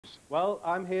Well,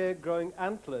 I'm here growing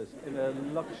antlers in a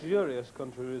luxurious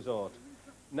country resort.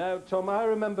 Now, Tom, I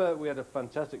remember we had a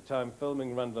fantastic time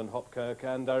filming Randall Hopkirk,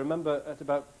 and I remember at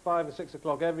about 5 or 6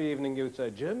 o'clock every evening you would say,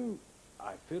 Jim,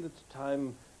 I feel it's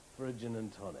time for a gin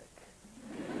and tonic.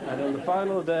 And on the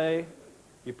final day,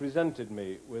 you presented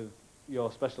me with your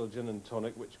special gin and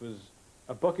tonic, which was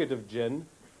a bucket of gin,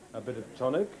 a bit of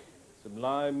tonic, some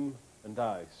lime and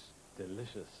ice.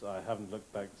 Delicious. I haven't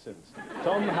looked back since.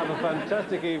 Tom, have a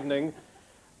fantastic evening,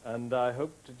 and I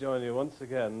hope to join you once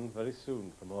again very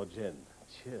soon for more gin.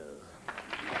 Cheers.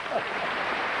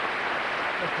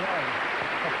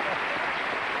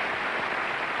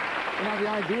 Now, the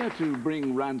idea to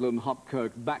bring Randall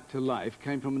Hopkirk back to life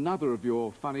came from another of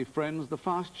your funny friends, the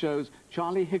Fast Show's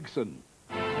Charlie Higson.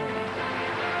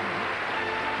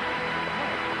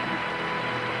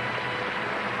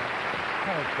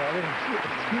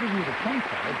 It's giving you the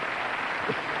contract.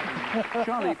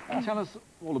 Charlie, tell us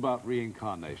all about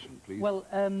reincarnation, please. Well,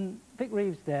 Vic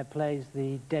Reeves there plays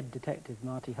the dead detective,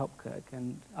 Marty Hopkirk,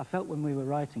 and I felt when we were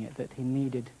writing it that he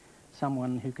needed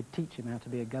someone who could teach him how to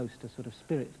be a ghost, a sort of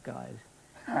spirit guide.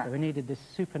 So we needed this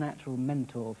supernatural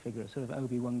mentor figure, a sort of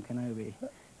Obi-Wan Kenobi,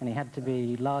 and he had to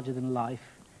be larger than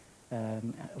life, a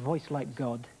voice like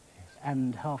God,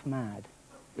 and half mad.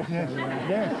 Yes,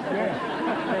 yes.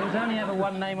 There was only ever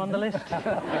one name on the list.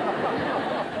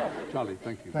 Charlie,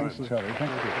 thank you. Thanks, Charlie.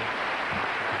 Thank you.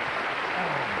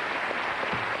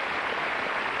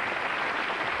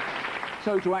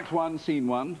 So, to Act 1, Scene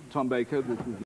 1, Tom Baker.